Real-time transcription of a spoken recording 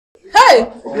Hey,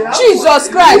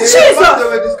 Jesus Christ, Jesus,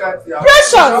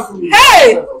 Precious,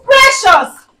 hey, Precious,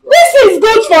 this is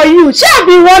good for you. She have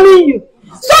been warning you.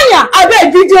 Sonia, I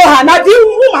beg video her. Now the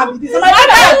woman be this.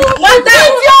 Madam,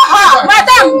 video her.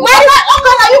 Madam,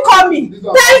 okay, now you call me.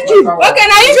 Thank you. Okay,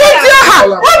 now you video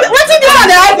her. What did you do on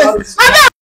the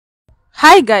iPad?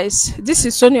 Hi guys, this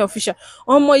is Sonia Official.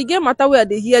 You get matter where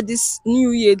they hear this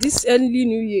new year, this early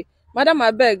new year. Madam,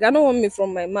 I beg, I don't want me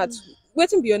from my mouth.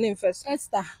 Waiting be your name first.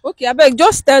 Esther. Okay, I beg,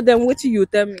 just tell them what you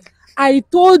tell me. I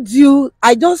told you,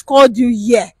 I just called you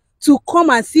here to come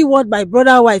and see what my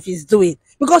brother wife is doing.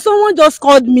 Because someone just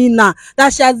called me now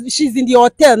that she's in the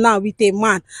hotel now with a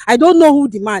man. I don't know who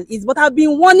the man is, but I've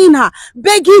been warning her,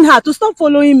 begging her to stop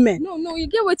following men. No, you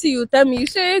get what you tell me. You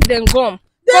say then come.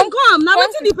 Then come. Now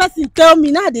what the person tell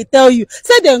me now they tell you.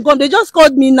 Say then come. They just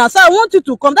called me now. So I want you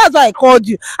to come. That's why I called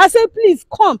you. I said please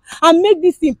come and make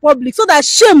this in public so that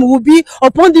shame will be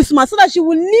upon this man, so that she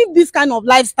will live this kind of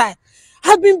lifestyle.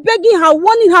 I've been begging her,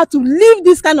 warning her to live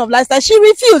this kind of lifestyle. She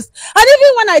refused. And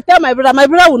even when I tell my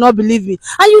brother will not believe me.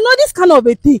 And you know this kind of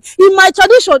a thing. In my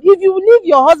tradition, if you leave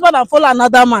your husband and follow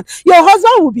another man, your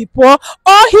husband will be poor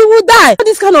or he will die.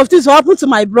 This kind of things will happen to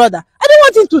my brother. I don't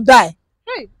want him to die.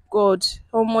 Hey, God.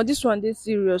 This one is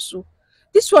serious. So.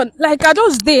 This one, like I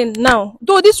just did now.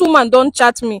 Though this woman don't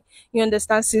chat me, you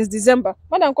understand, since December.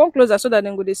 Madam, come closer so that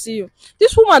then go to see you.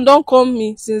 This woman don't call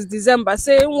me since December.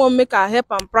 Say, won't make her help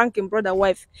and prank him brother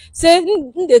wife. Say,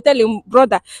 they tell him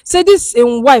brother. Say this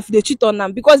wife, they cheat on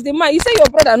them. Because the man, you say your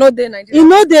brother not there Nigeria. He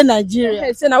not there Nigeria.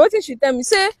 Hey, say, now what did she tell me?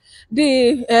 Say,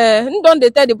 don't they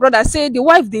tell the brother, say the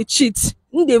wife, they cheat.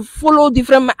 They follow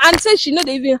different men. And say, she know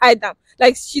they even hide them.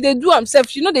 Like, she they do herself.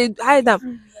 She know they hide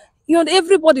them. You know,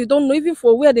 everybody don't know, even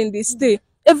for where they stay.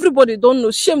 Everybody don't know.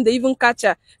 Shame they even catch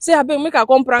her. Say, I make her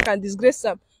come prank and disgrace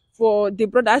them for the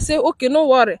brother. I say, okay, no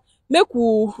worry. Make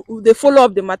they follow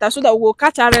up the matter so that we'll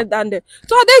catch her right down there.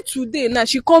 So today now,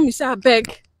 she come, me say, I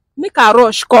beg, make her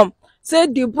rush come. Say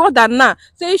the brother now,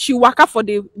 say she waka for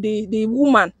the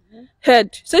woman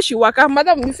head. Say she waka.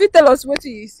 Madam, if you tell us what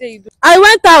you say, you do. I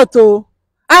went out, oh.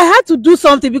 I had to do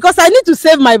something because I need to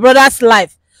save my brother's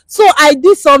life. So I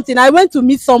did something. I went to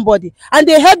meet somebody and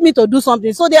they helped me to do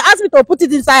something. So they asked me to put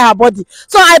it inside her body.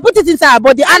 So I put it inside her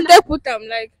body and they put them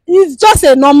like it's just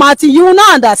a normal thing. You will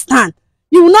not understand.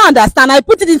 You will not understand. I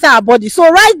put it inside her body. So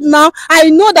right now I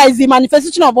know that is the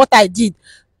manifestation of what I did.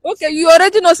 Okay, you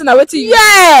already know now what you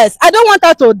Yes, I don't want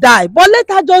her to die, but let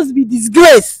her just be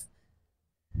disgraced.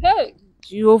 Hey,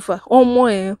 Jehovah,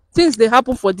 more things they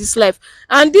happen for this life.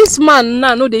 And this man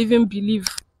now no they even believe.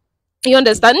 You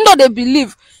understand? No, they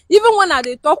believe. Even when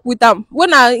they talk with them,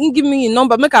 when I give me a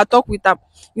number, make I talk with them.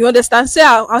 You understand? Say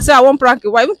I say I won't prank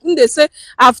your wife. When they say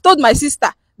I've told my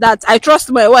sister that I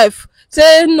trust my wife.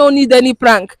 Say no need any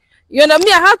prank. You know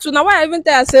me, I had to. Now why I even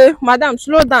tell her, say, madam,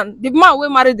 slow down. The man will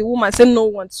marry the woman, say no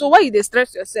one. So why you they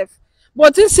stress yourself?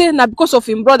 But he say now because of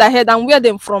him brother head and where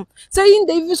them from. Saying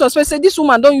they even suspect say this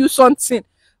woman don't use something.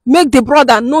 Make the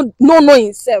brother know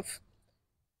himself.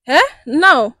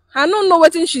 Now I don't know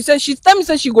what she said. She tell me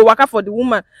say she go waka for the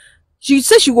woman. She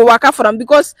said she go waka for him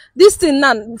because this thing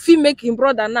now feel make him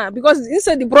brother now. Because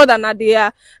instead the brother now they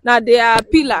are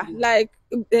pillar, like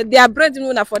they are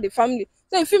breadwinner for the family.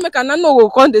 So if you make a no go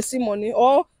come the see money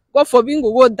or God forbid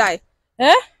go die.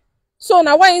 So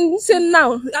now why he say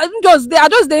now I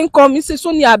just didn't come. He say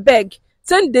Sonia beg.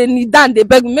 Send they need down they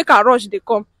beg make a rush they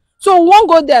come. So we won't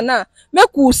go there now.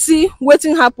 Make we see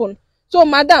waiting happen. So,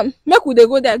 madam, make we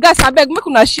go there. Guys, I beg, make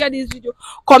una share this video.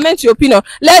 Comment your opinion.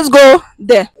 Let's go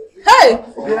there. Hey,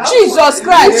 Jesus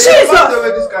Christ, Jesus,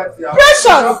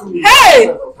 Precious,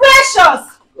 hey, Precious,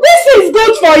 this is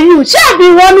good for you. She have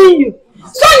been warning you.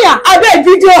 Sonia, I beg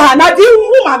video her. Now the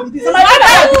woman be this.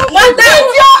 Madam,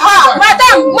 video her.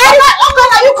 Madam, okay,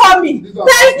 now you call me.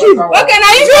 Thank you. Okay,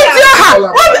 now you video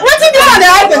her. What did you do on the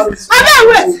iPad? I beg,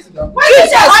 wait. What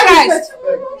is your iPad?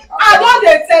 I don't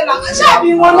tell her. She have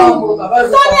been warning you.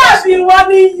 Sonia has been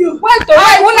warning you. Wait,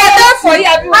 when I done for you,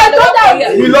 I don't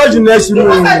know. We lodge in next room.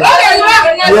 Okay,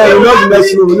 yeah, we lodge in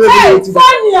next room. Hey,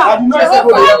 Sonia. I did not say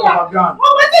go there from my ground.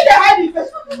 What did they hide it?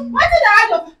 What did they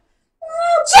hide it?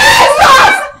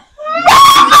 Jesus!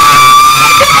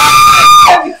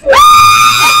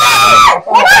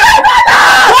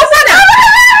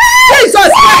 Jesus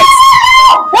Christ!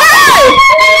 Why?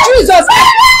 Jesus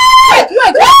Christ! Wait!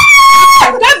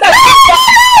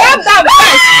 Calm down,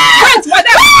 guys! Wait,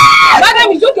 madam,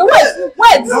 is okay. Wait!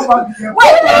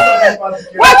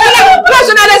 Close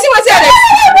now. Let's see what's here.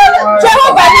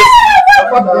 Jehovah,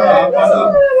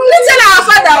 listen to our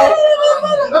father.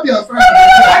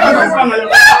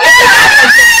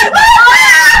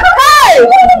 Hey!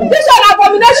 This is an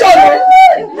abomination.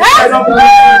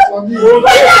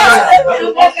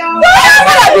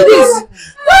 be this?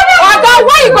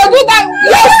 Why you go do that?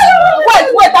 Yes.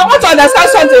 Wait, I want to understand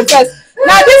something first.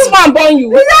 Now this man born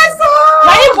you. Yes, sir.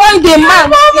 Now you born the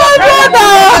man.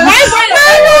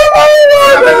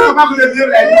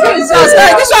 Jesus,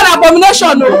 this one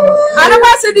abomination, no. I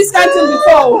never seen this kind of thing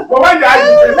before. Now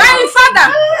your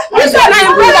father, this one now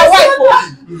your brother wife.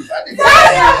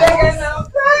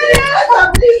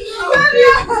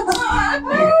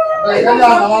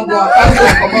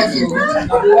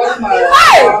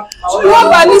 Hey, you want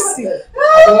vanity?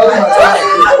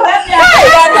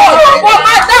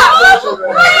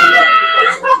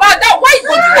 Madam, why you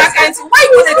go do that kind of thing? Why you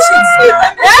want to cheat?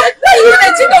 Why you want to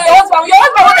cheat on your husband? Your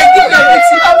husband want to give you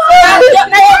everything. Now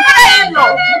your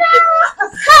father-in-law.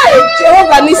 Hey,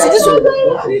 Jehovah Nisi, this one.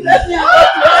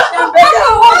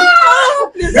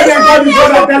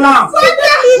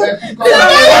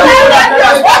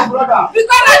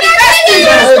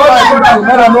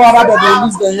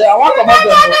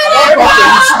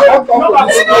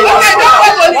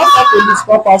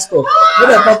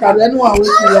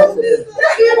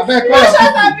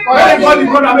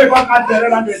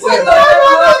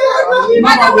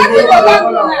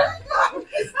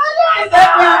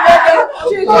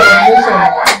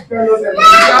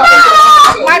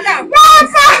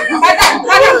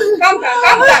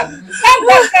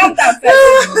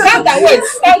 Calm down, wait,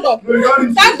 stand up,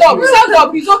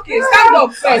 it's okay, stand up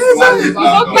first. It's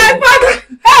okay, father,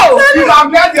 help!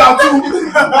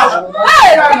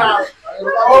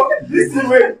 This is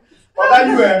way.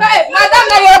 Hey, madam,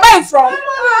 now you're buying from?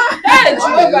 Hey,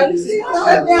 Jehovah.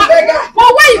 But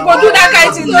why you go do that kind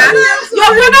of thing, man?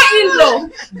 Your brother-in-law.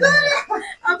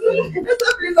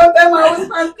 Please don't tell my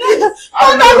husband. Hey,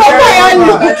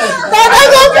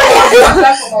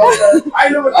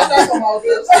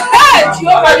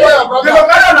 Jehovah. They will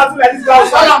carry on like this go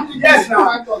outside. Yes,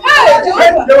 now.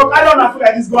 They will carry on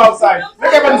like this go outside.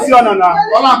 Make everybody see on now.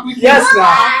 Yes,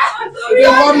 now. This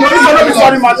will not be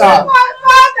sorry matter.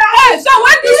 So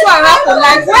when this one happen,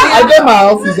 like I get my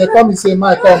office, they come and say,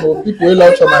 my come, people will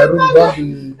launch on my room,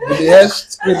 don't the hair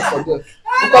screen for them.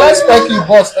 You collect specky,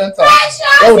 boss, enter.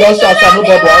 Then we don't shout out,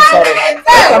 nobody will answer us.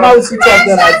 Every time I will see two of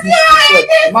them like this,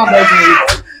 the man doesn't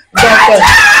wait. You don't tell.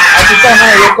 At the time I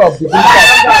wake up, the big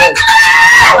part.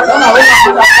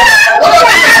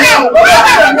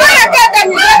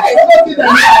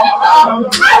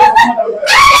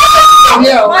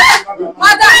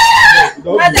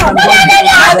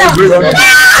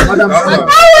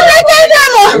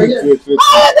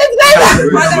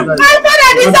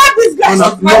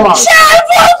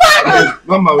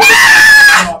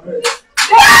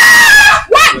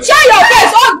 Show your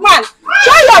face, old man.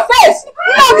 Show your face.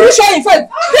 No, show your face.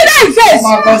 Hide face.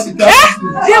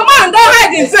 The man don't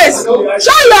hide his face.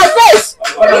 Show your face.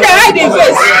 He dey hide his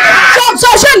face. So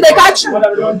shame they catch you.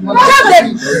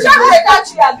 Shame they catch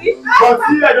you, Abi.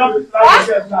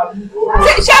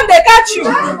 Shame they catch you.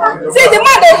 See the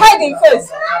man they hide his face.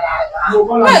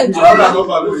 Hey,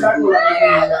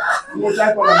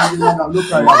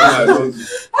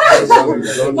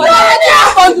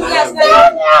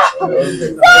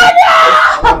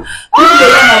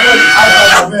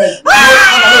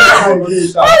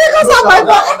 because of my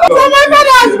father. So my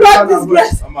father has brought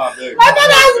disgrace. My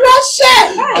father has brought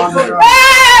shame.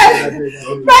 Hey,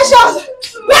 precious.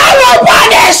 God will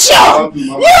punish you.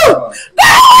 You.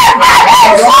 God will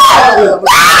punish you.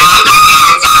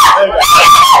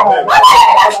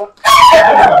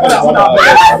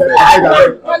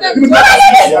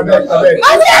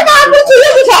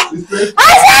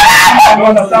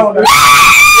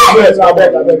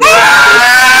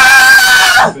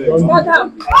 Madam.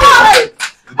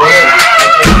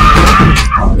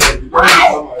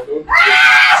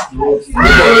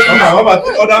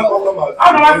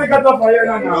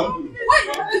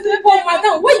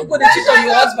 Madam, why you go to cheat on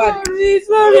your husband?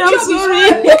 Sorry, I'm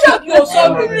sorry. You're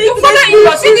sorry. Your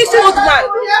father-in-law, see this old man.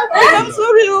 I'm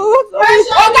sorry. Okay,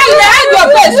 you hide your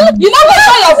face. You know what?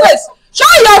 Show your face. Show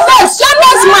your face.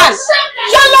 Shameless man.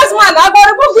 Shameless man. I go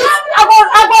remove this. I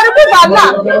go remove her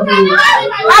now.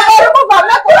 I go remove her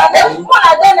now.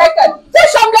 Say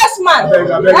shameless man.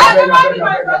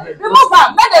 Remove her.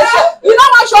 Make them show. You know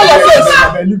what? Show your face.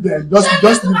 Leave them.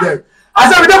 Just leave them. I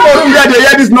said we don't go room there. They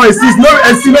hear this noise. See, no,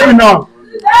 and see maybe now.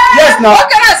 Yes, now.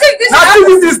 Okay, now see this. Now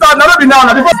see this start. Now be now.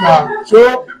 Now the first now.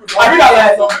 So. I mean,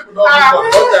 like some people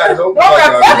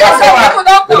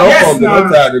don't come.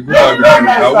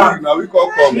 Now we come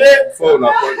phone and just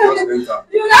enter.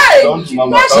 Don't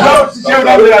mama. You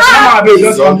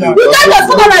can't just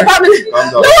put on my family.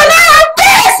 No one have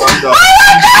peace.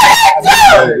 I want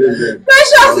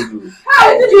Precious.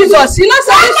 Jesus, you know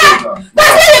something?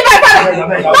 Don't say it, my father.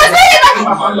 Don't say it,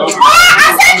 my father. Oh, I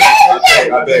said it.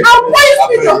 I'll put you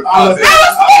speaker. I will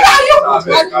speak on you.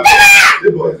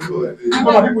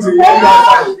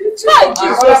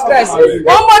 Jesus Christ.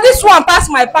 One more, this one pass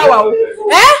my power.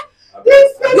 Eh?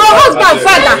 Your husband,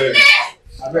 father.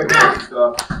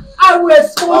 I will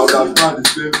expose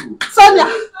you. Sonia.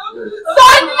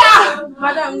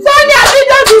 Sonia,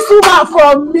 leave this woman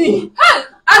from me.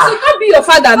 As it can't be your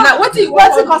father now, what is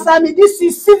concern me? This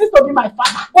is easy to be my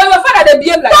father. Well, your father they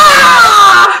behave like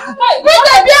that. They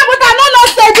behave, but I don't know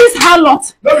say this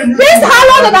harlot. This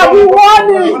harlot that I be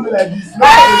warning.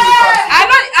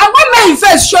 I want my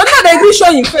face show. Not the agree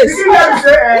show in face. Not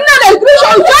the agree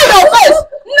show your face.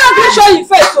 Not agree show in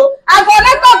face. So I go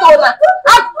let go now.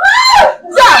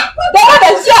 Yeah, the one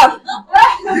is here.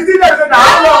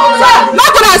 Not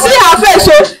gonna see her face.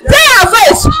 So see her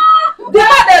face. The man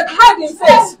that hide his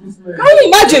face. Can you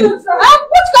imagine?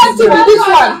 What kind of thing is this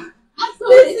one?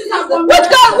 What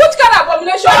kind of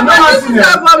abomination? This is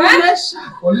abomination.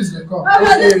 Police they come.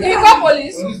 He call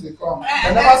police. Police they come.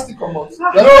 They never still come out.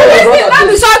 That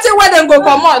is something where them go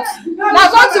come out. Now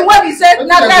something where we say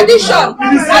na tradition.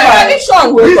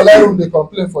 Tradition. We collect room they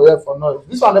complain for here for noise.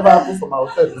 This one never happened for my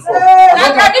hotel before.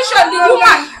 Na tradition. The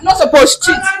woman not supposed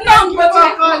to cheat. No,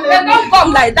 they don't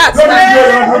come like that. This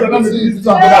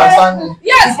one never understand me.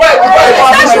 Yes,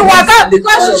 she walk out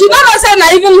because she don't know say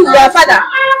na even your father.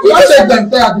 We don't shake them,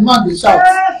 tell her the man they shout.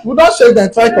 We don't shake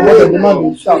them, try to come out the man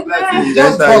they shout.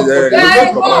 Just talk. The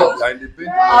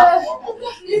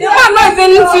man not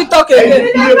even fit talk again.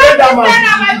 The man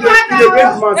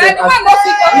not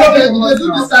fit talk. They do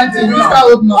this kind of thing. This kind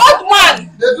of old man. Old man.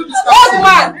 They do this kind of thing. Old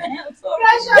man.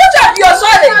 Which of your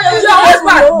son is your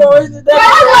husband? Your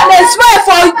husband they swear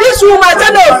for this woman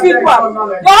tell no fit one.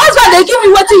 Your husband they give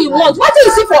you what you want. What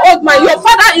is it for old man? Your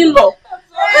father-in-law.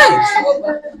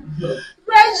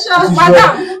 Precious,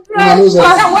 madam. Precious,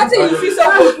 what is you feel so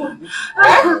good?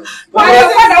 Why your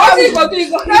father? What is you go do?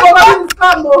 You go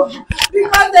come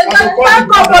because they can't come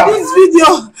for this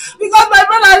video because my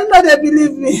brother know they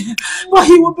believe me, but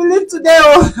he will believe today.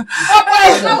 Oh,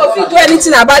 he's not going to do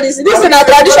anything about this. This is a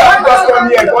traditional matter.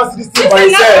 This is a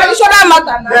traditional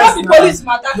matter. Not the police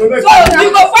matter. So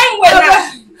you go find way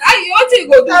now. What you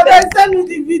go do? Then send me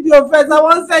the video first. I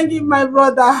want to send him my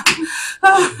brother. No,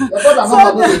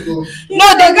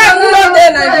 they got no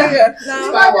there Nigeria. They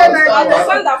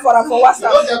send that for WhatsApp.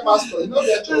 You don't get passport. You don't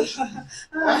get church.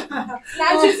 Now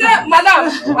she said,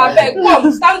 Madam, I beg,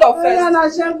 come stand up first. I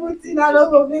don't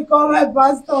go become my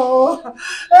pastor.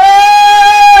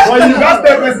 Well, you got the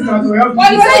person to help you. But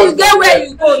you say you get where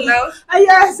you go now.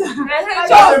 Yes. So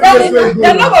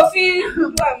they're not gonna feel.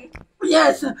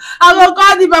 Yes, I will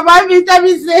call the Papa if he tell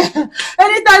me say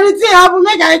anytime you see happen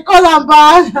make I call am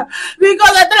back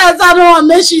because I tell her I don't want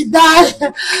make she die.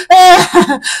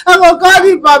 I will call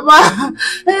the Papa.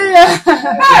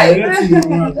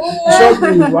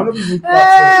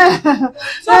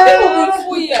 Some people will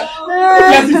fool you.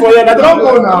 Plenty for you. They don't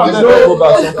go now. They don't go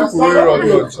back. Some people will run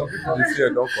you. Some people they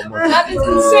fear don't come out.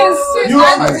 You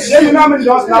know how many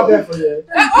don't snap them for you?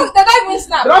 They don't even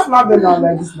snap. They don't snap them now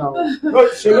like this now. No,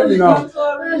 show me now.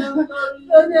 Sorry. The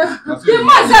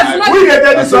man said not. We get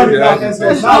this one. Now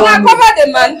cover the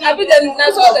man. I be them.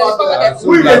 Now so they cover them.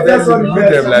 We get this one. Meet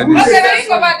them like this. Okay, let me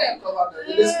cover them.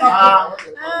 They snap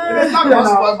them.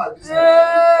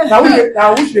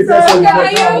 Now we should get this one. Okay,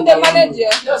 are you the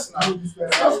manager? Yes, now.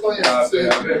 Just go here and say,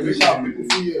 we shall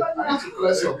people here. I need to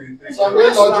press up. Some way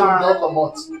not don't come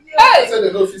out. I said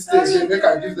they don't fit stay here. Make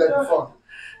I give them the fun.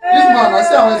 This man, I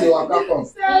see how they will come.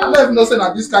 I don't even know say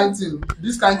that this kind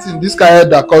head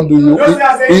that can't do you.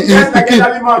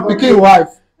 He picking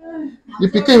wife. He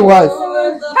picking wife.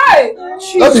 Hey,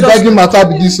 don't be begging matter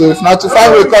be this. So if not to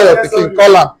find way call your picking,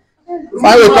 call him.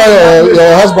 Find way call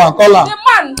your husband, call him. The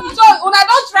man, so when I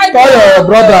don't try. Call your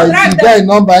brother if you get a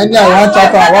number. Any I want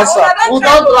chat on WhatsApp. We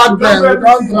don't drag them. We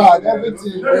don't drag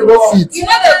everything. We go fit. You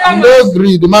no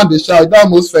agree. The man they shout. That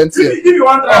almost fancy. If you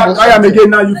want to I am again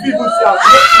now, you people see how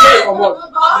you come on.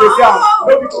 They see how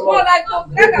no people.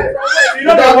 You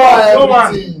know that no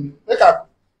man.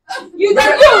 You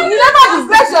never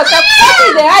disgrace yourself. What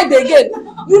is the hide again?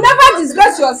 You never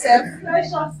disgrace yourself.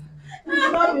 Precious.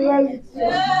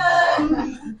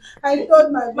 I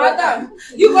told my madam,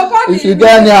 you go call if you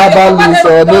get any herbalist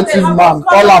or native man,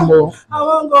 call him. I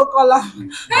won't go call her.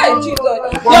 Hey, Jesus.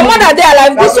 Your mother there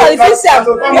alive. This one, if you say,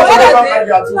 your mother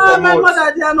there. No, my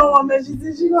mother there no one make she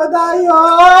go die.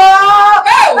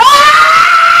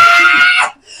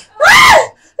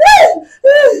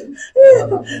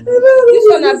 This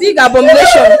one a big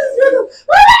abomination.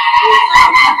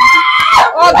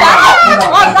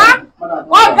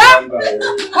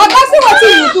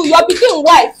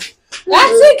 wife.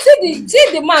 See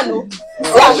the man. Oh.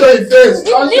 Don't show your face.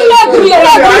 Don't show He your no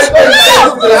face. gree.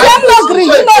 Sam no gree.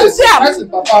 You know, see am.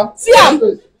 See am.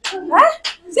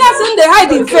 See as him dey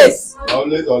hide him face.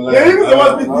 Always online. Yeah, you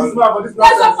supposed to beat this man for this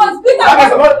That's supposed to beat am.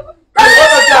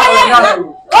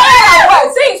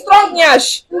 See him strong nyash.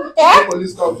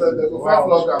 Police come first, they go find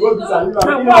flogger. Go beat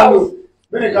am.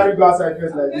 When they carry go outside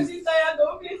face like this.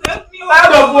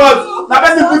 Tired of what? Na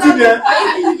person put you there.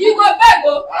 You go beg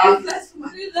o.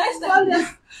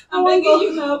 I'm begging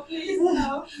you now, please.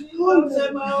 Come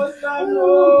to my husband.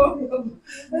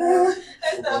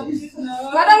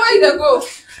 Madam, where you dey go?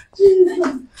 Jesus.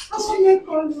 I want to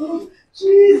call you.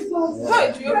 Jesus.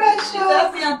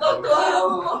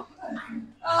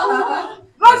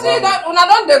 No, see that una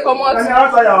don dey comot.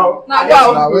 Na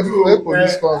Now wait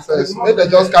police come first. Make they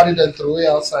just carry them throw away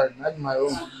outside. Not my own.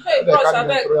 Hey, They bros, carry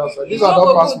them abeg. throw outside. These You are no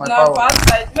not go pass good my na power. for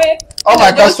outside. All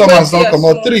my Just wait customers don't here come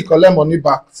out. small. 3 collect money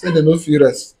back. Say they no feel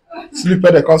rest. Sleep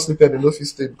where they can't sleep where they no feel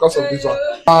stay because of this one.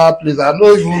 Please, I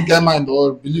don't even get mind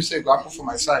or believe say it go happen for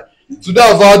my side. Today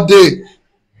of all day.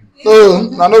 So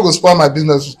I no go spoil my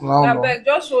business now. Abeg,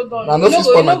 just hold on. Na no fit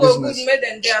spoil my go business. good make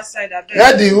dem dey outside abeg.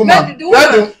 Where the woman?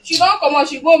 Where the She don comot,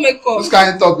 she go make call. this kind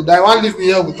of talk with that? I want leave me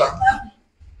here with her.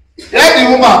 Where the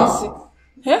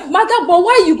woman? Madam, but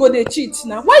why you go dey cheat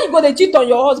now? Why you go dey cheat on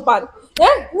your husband?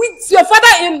 With your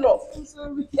father-in-law? I'm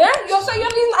sorry.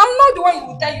 I'm not the one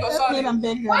you tell your son.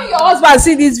 When your husband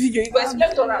see this video, you go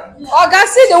explain to am. Oga,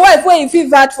 see the wife wey you fit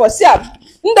vat for. See am.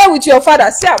 Nda with your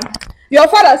father. See am. Your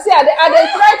father, see, I dey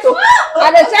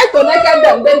try to naked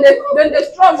them. Then they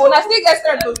strong. Una still get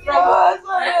strength to struggle.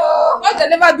 But they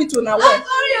never beat una well.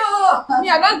 Me,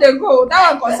 I don dey go.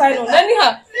 That one consign on.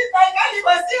 Anyhow.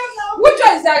 Which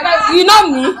one is that? You know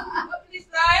me. Please,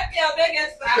 help me, I beg you,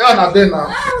 sir. Where na dey now?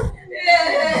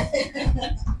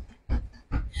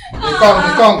 They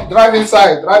come. Drive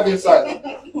inside.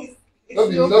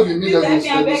 No be me they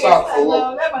go serve for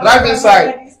work. Drive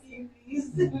inside.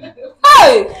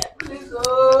 Hey!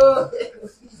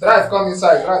 Drive come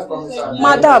inside.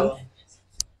 Madam.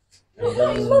 You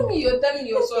know me, you're telling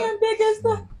your son.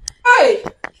 Hey!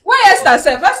 Where Esther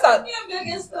sef? Esther?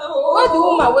 Where the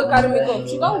woman wey carry me come?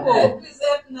 She don go.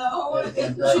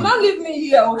 She don leave me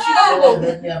here. She don go.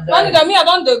 Manager, me, I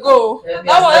don dey go.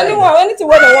 That one, anything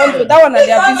wey they want to, that one na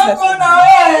their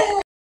business.